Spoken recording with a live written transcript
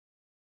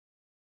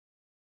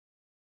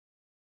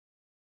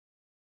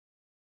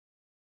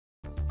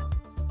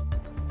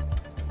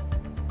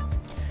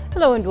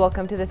Hello and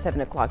welcome to the 7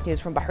 o'clock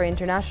news from Bahrain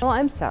International.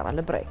 I'm Sarah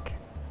Lebreak.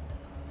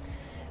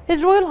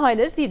 His Royal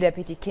Highness the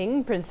Deputy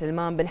King Prince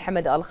Salman bin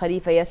Hamad Al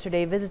Khalifa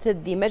yesterday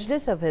visited the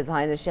Majlis of His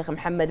Highness Sheikh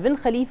Mohammed bin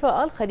Khalifa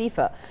Al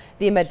Khalifa,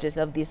 the Majlis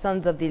of the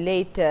sons of the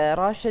late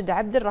Rashid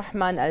Abdul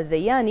Rahman Al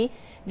Zayani,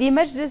 the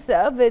Majlis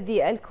of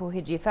the Al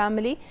Kuhiji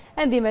family,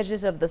 and the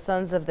Majlis of the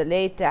sons of the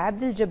late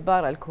Abdul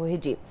Jabbar Al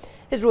Kuhiji.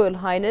 His Royal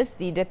Highness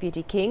the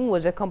Deputy King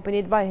was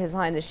accompanied by His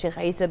Highness Sheikh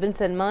Isa bin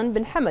Salman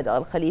bin Hamad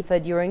Al Khalifa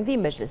during the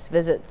Majlis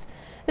visits.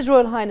 His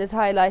Royal Highness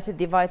highlighted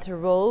the vital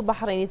role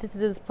Bahraini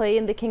citizens play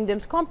in the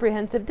kingdom's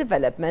comprehensive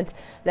development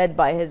led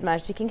by His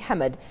Majesty King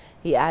Hamad.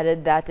 He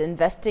added that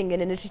investing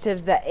in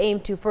initiatives that aim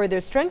to further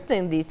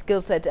strengthen the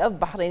skill set of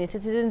Bahraini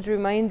citizens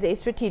remains a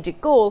strategic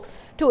goal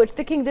to which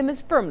the kingdom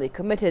is firmly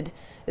committed.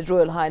 His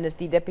Royal Highness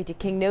the Deputy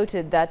King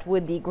noted that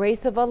with the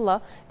grace of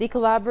Allah, the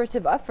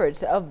collaborative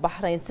efforts of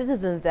Bahrain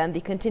citizens and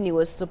the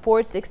continuous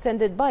support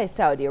extended by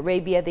Saudi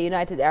Arabia, the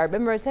United Arab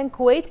Emirates and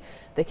Kuwait,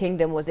 the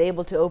kingdom was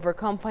able to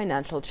overcome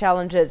financial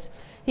challenges.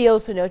 He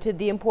also noted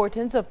the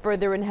importance of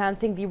further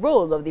enhancing the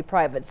role of the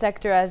private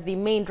sector as the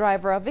main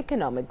driver of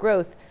economic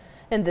growth.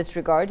 In this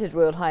regard, His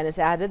Royal Highness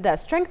added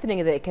that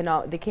strengthening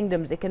the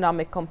kingdom's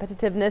economic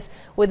competitiveness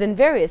within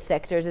various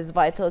sectors is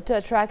vital to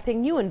attracting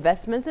new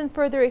investments and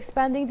further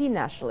expanding the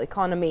national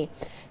economy.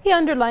 He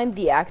underlined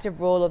the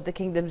active role of the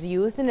kingdom's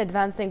youth in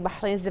advancing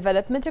Bahrain's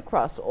development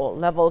across all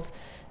levels.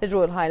 His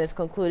Royal Highness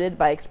concluded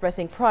by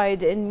expressing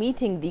pride in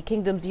meeting the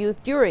kingdom's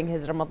youth during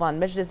his Ramadan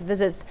Majlis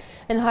visits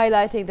and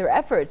highlighting their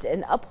efforts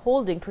in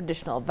upholding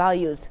traditional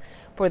values.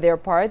 For their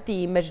part,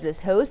 the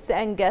Majlis hosts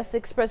and guests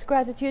expressed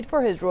gratitude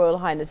for His Royal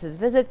Highness's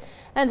visit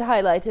and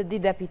highlighted the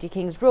Deputy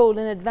King's role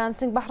in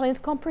advancing Bahrain's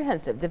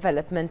comprehensive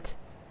development.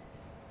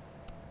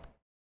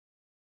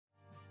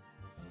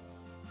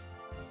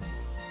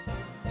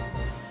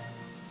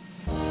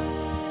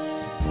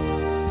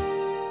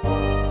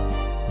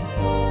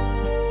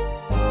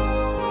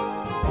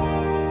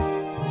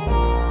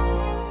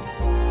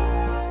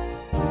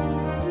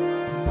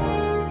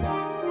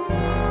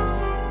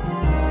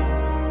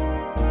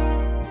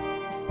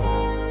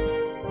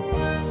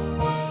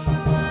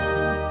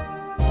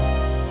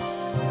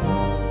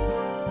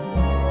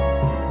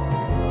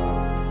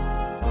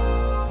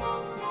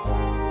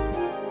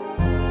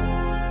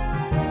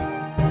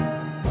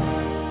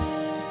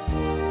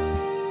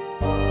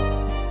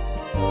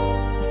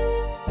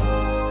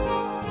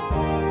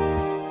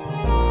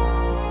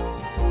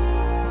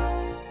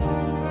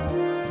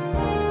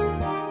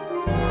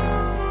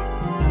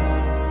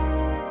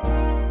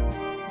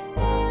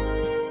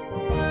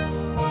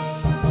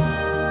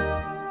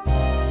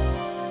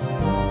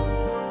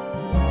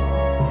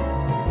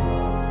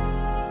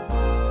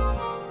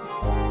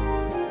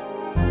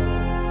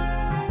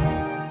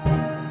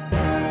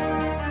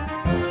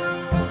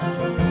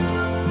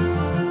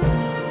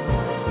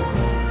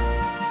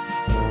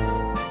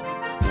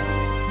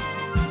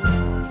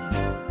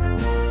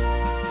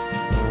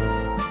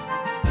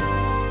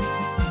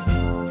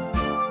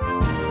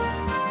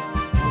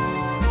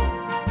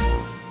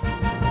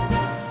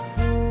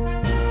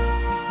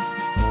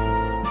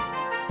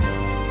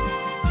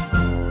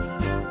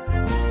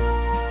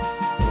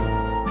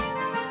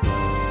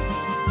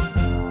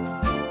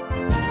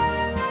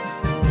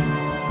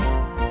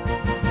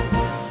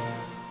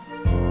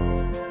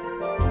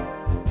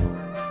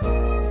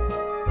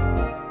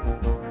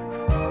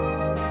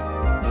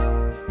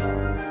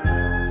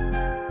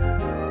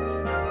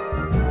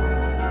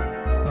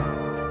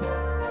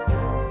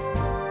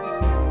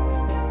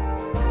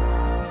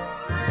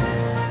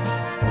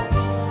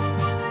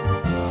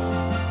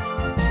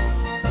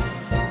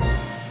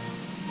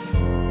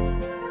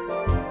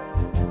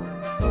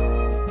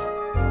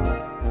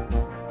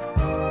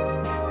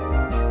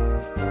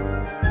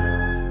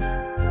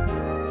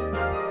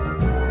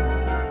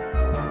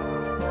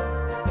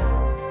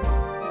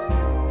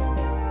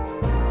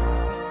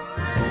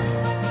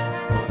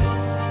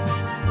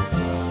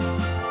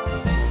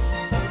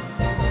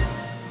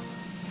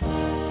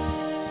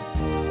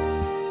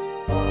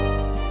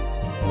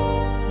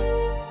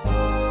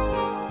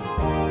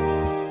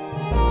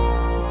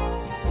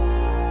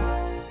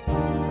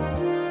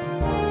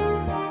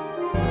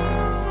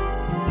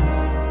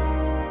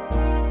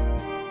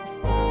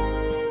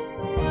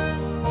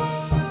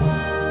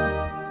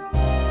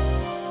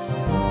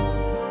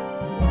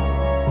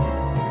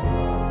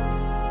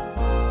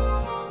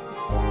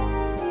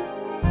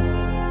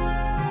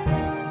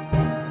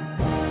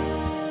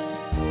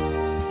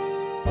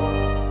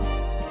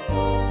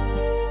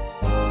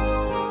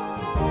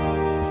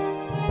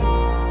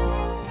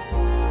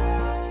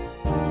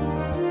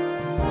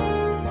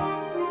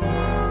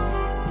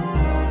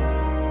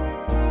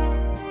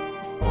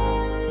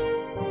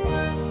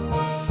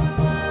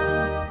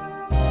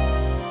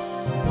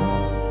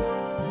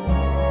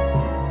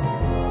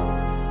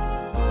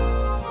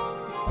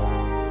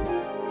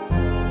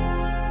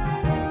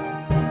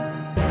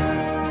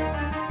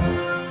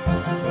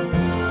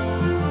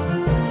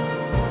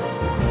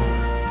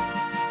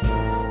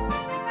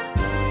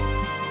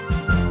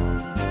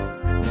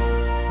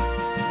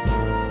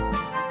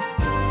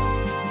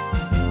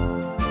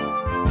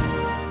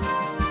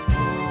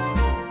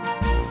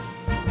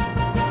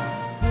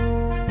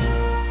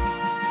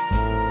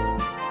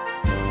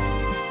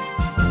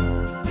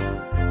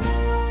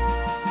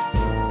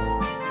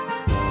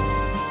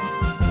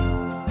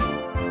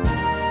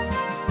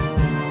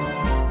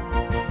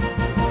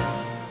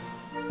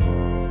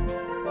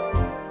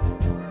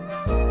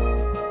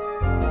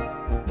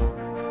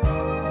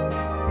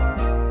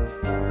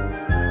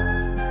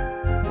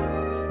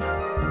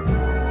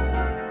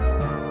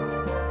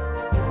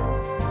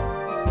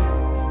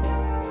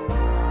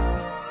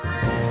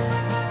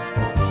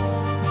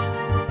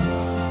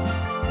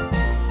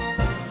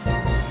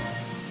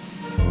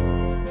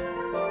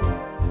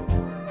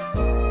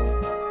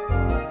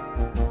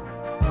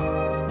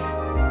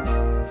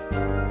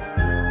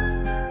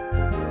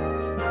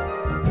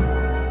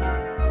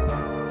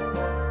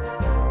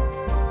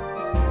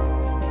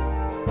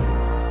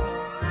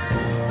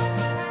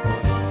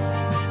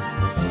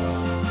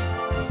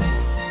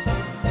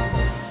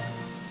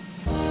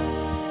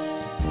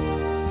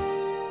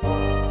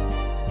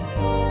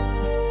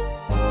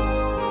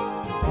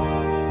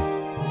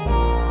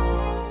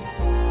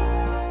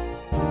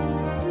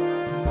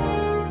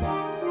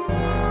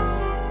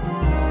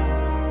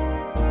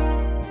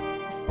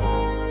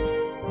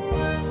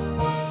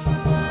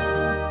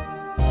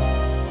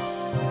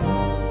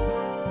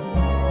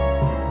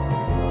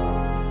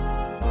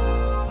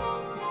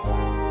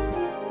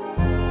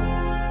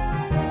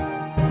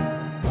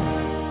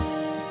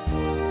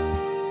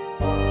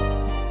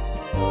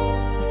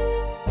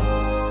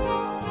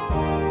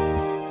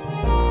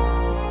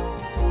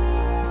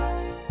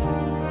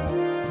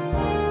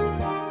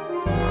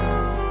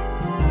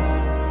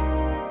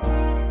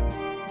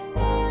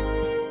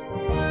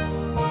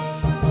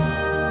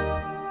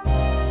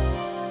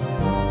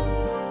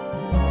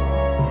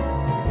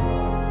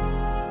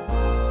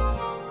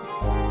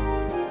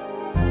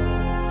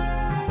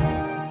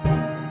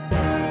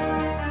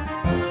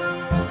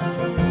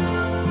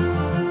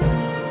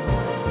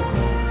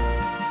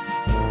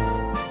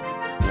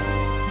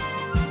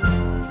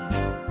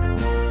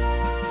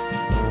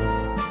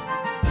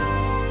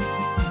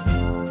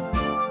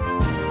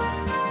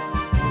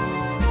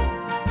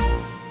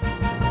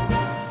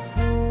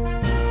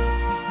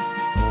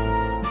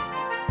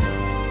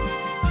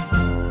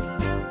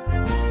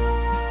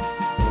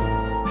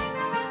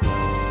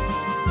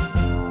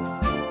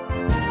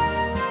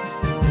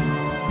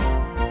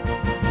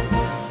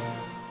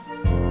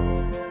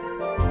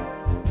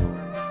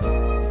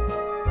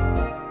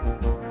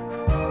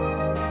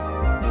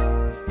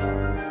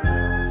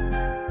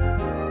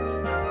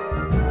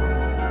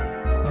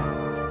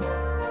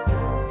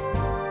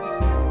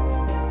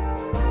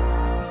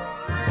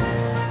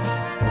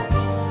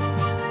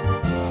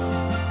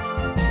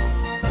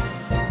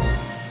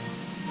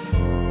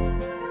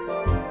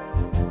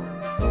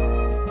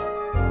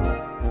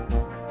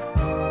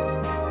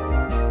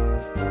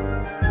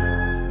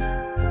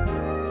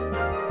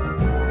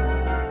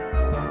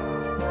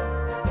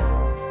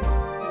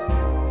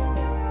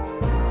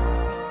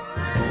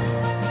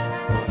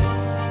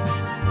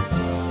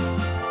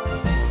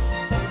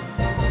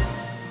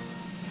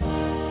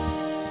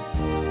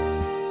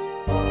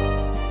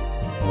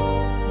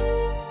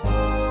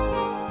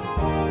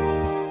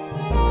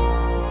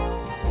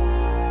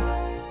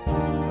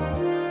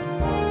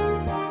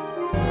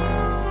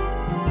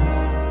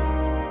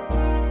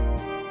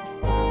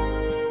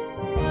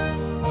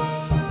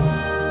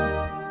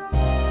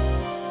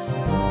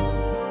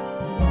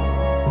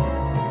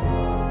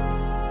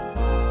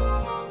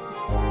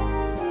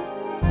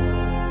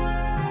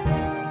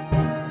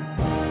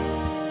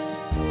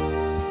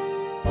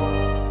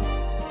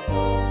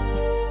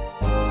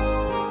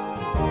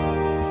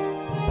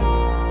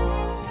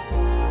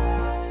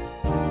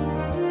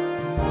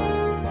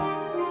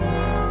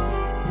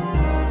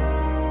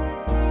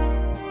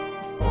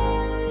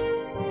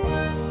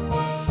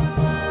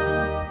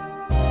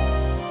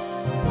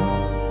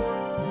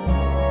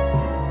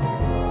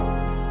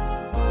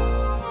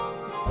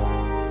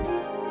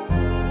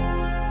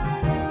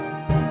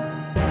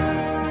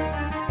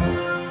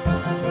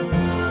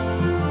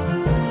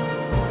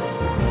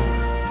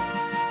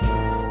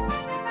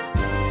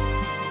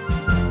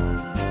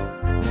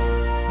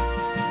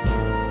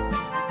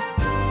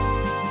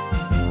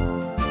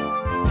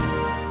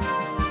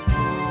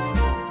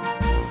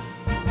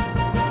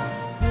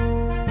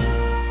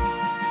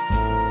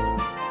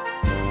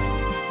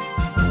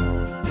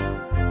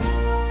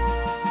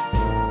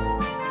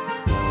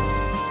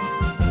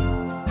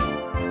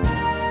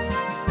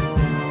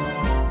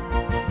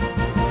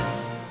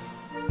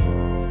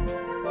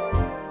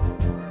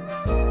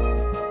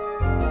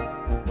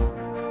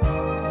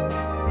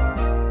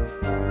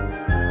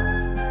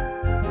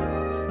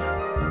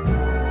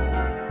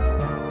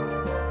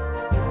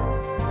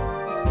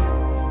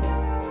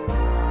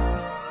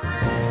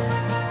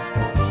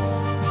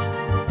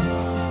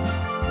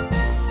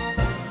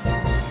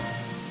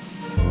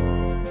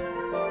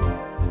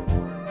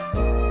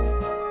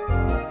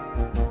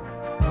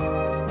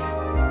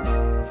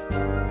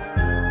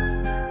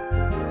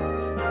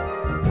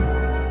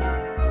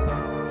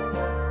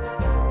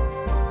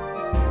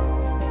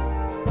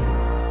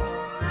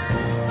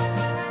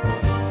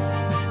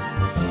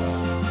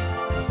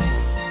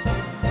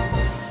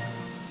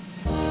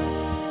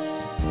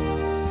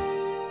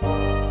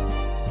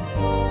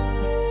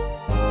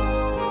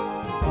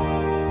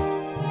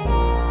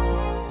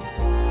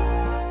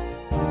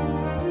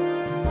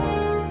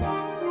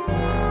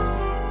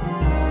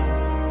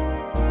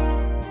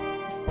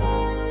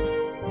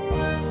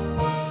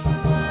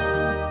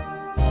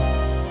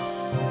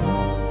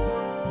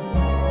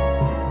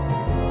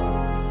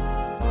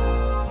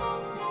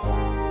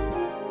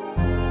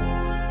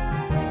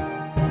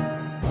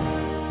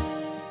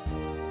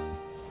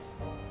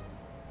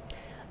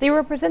 The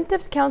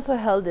Representatives Council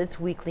held its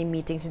weekly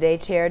meeting today,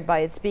 chaired by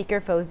its Speaker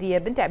Fawzia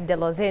bint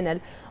Abdullah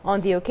Zainal, on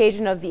the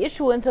occasion of the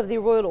issuance of the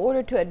royal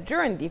order to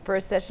adjourn the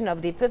first session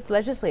of the 5th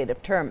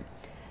legislative term.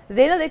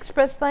 Zainal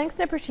expressed thanks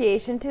and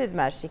appreciation to His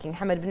Majesty King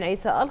Hamad bin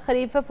Isa Al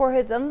Khalifa for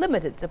his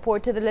unlimited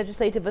support to the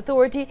Legislative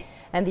Authority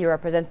and the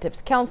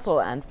Representatives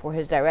Council, and for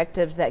his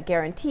directives that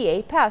guarantee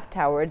a path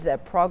towards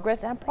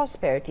progress and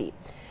prosperity.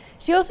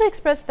 She also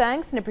expressed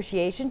thanks and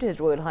appreciation to His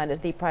Royal Highness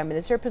the Prime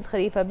Minister Prince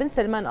Khalifa bin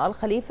Salman Al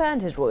Khalifa and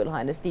His Royal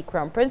Highness the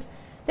Crown Prince,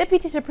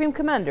 Deputy Supreme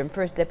Commander and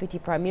First Deputy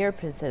Premier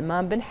Prince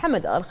Salman bin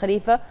Hamad Al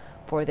Khalifa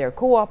for their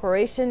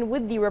cooperation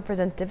with the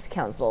Representatives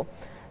Council.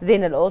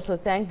 Zainal also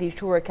thanked the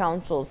Shura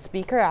Council's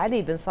Speaker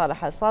Ali bin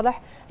Saleh Al Saleh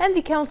and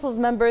the Council's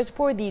members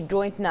for the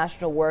joint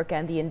national work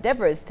and the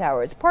endeavours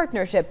towards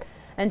partnership,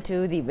 and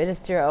to the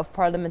Minister of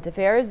Parliament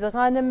Affairs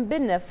Ghanem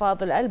bin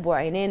Fadl Al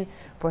Buainin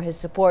for his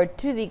support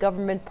to the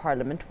government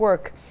parliament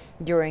work.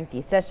 During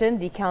the session,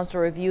 the Council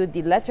reviewed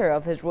the letter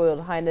of His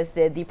Royal Highness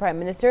the Prime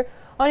Minister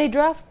on a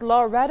draft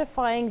law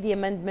ratifying the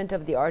amendment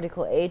of the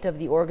Article 8 of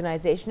the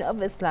Organization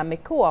of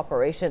Islamic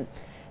Cooperation.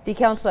 The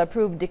Council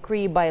approved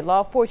Decree by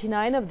Law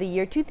 49 of the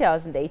year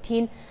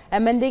 2018,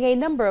 amending a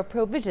number of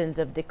provisions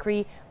of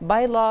Decree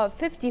by Law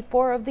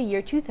 54 of the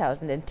year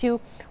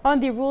 2002 on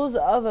the rules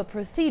of a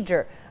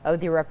procedure of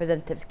the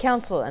Representatives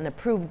Council, and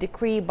approved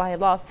Decree by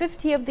Law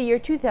 50 of the year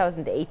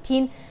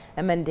 2018,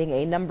 amending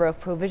a number of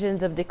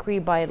provisions of Decree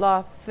by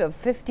Law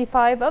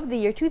 55 of the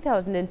year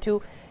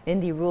 2002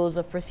 in the rules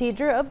of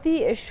procedure of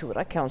the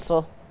Shura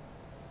Council.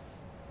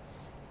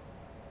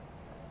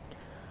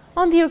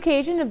 On the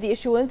occasion of the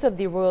issuance of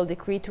the royal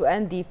decree to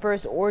end the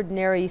first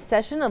ordinary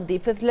session of the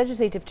 5th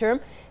legislative term,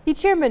 the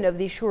chairman of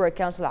the Shura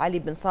Council, Ali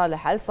bin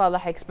Saleh Al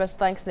Saleh, expressed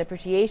thanks and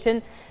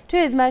appreciation to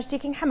His Majesty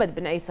King Hamad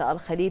bin Isa Al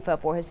Khalifa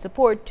for his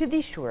support to the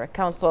Shura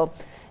Council.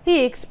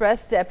 He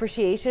expressed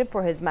appreciation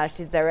for His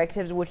Majesty's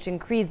directives, which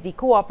increase the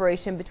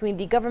cooperation between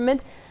the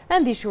government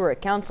and the Shura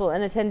Council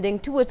and attending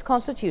to its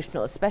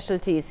constitutional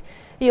specialties.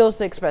 He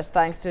also expressed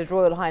thanks to His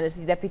Royal Highness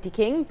the Deputy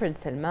King, Prince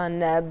Salman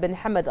bin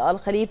Hamad Al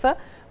Khalifa,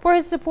 for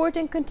his support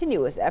and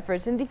continuous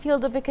efforts in the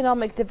field of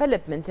economic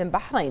development in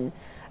Bahrain.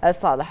 Al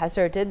Saleh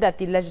asserted that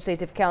the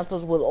legislative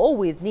councils will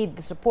always need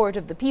the support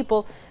of the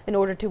people in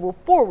order to move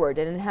forward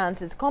and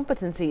enhance its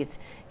competencies.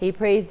 He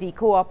praised the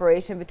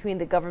cooperation between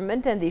the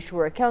government and the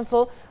Shura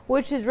Council,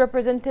 which is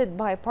represented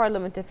by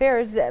Parliament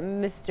Affairs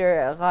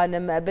Mr.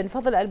 Ghanem bin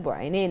Fadl Al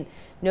Buainin,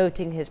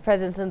 noting his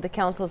presence in the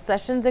council's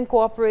sessions and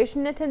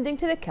cooperation attending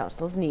to the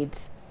council's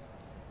needs.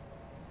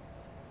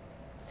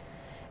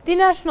 The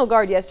National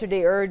Guard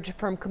yesterday urged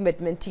firm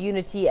commitment to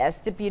unity as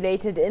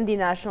stipulated in the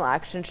National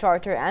Action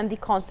Charter and the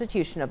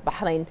Constitution of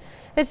Bahrain.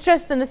 It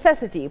stressed the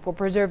necessity for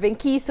preserving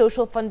key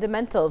social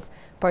fundamentals,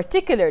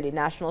 particularly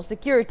national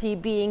security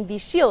being the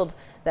shield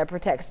that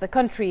protects the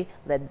country,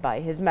 led by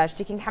His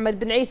Majesty King Hamad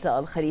bin Isa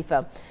Al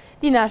Khalifa.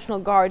 The National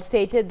Guard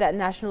stated that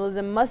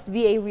nationalism must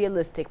be a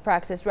realistic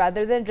practice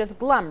rather than just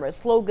glamorous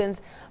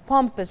slogans,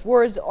 pompous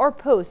words, or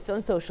posts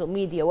on social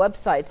media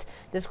websites,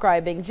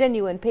 describing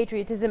genuine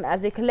patriotism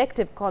as a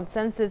collective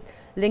consensus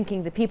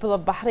linking the people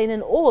of Bahrain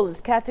in all its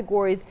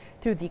categories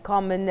through the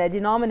common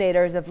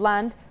denominators of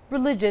land,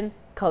 religion,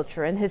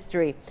 culture, and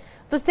history.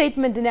 The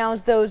statement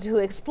denounced those who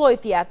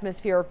exploit the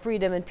atmosphere of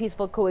freedom and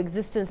peaceful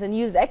coexistence and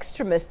use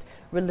extremist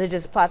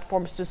religious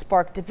platforms to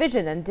spark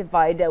division and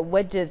divide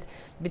wedges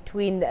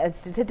between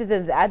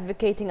citizens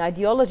advocating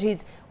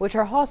ideologies which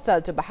are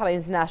hostile to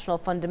Bahrain's national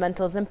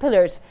fundamentals and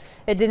pillars.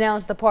 It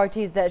denounced the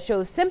parties that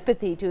show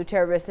sympathy to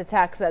terrorist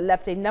attacks that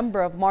left a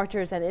number of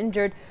martyrs and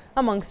injured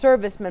among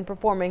servicemen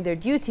performing their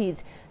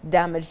duties,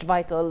 damaged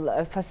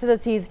vital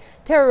facilities,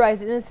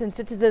 terrorized innocent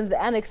citizens,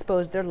 and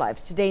exposed their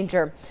lives to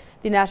danger.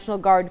 The National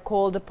Guard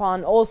called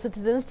upon all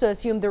citizens to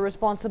assume their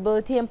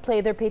responsibility and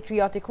play their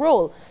patriotic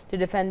role to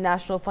defend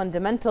national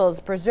fundamentals,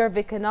 preserve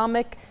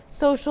economic,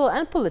 social,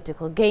 and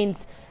political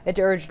gains. It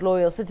urged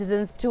loyal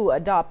citizens to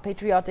adopt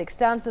patriotic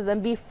stances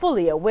and be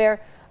fully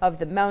aware of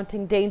the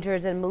mounting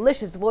dangers and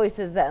malicious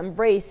voices that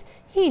embrace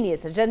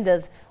heinous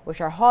agendas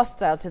which are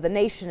hostile to the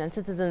nation and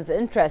citizens'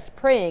 interests,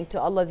 praying to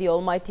Allah the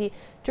Almighty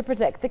to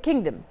protect the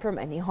kingdom from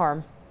any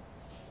harm.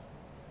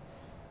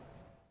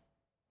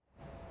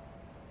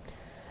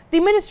 The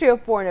Ministry of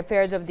Foreign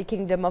Affairs of the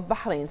Kingdom of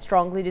Bahrain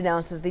strongly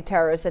denounces the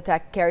terrorist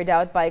attack carried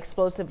out by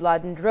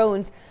explosive-laden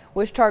drones,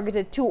 which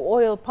targeted 2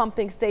 oil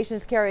pumping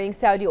stations carrying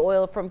Saudi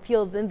oil from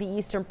fields in the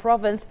eastern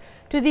province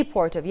to the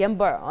port of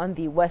Yanbu on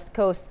the west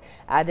coast,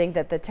 adding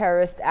that the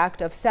terrorist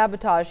act of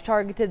sabotage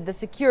targeted the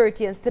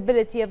security and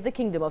stability of the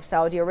Kingdom of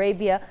Saudi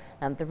Arabia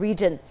and the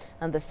region,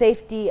 and the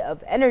safety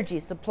of energy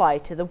supply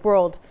to the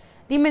world.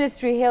 The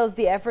ministry hails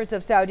the efforts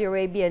of Saudi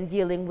Arabia in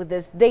dealing with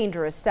this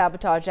dangerous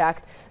sabotage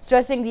act,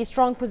 stressing the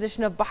strong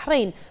position of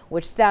Bahrain,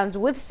 which stands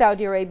with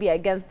Saudi Arabia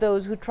against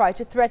those who try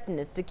to threaten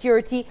its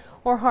security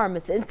or harm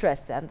its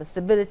interests and the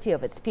stability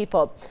of its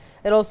people.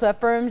 It also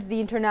affirms the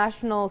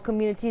international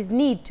community's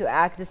need to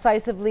act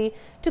decisively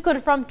to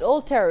confront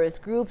all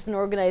terrorist groups and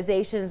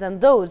organizations and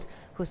those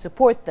who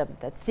support them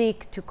that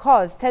seek to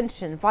cause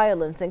tension,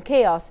 violence and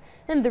chaos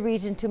in the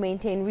region to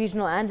maintain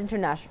regional and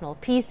international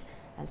peace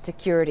and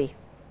security.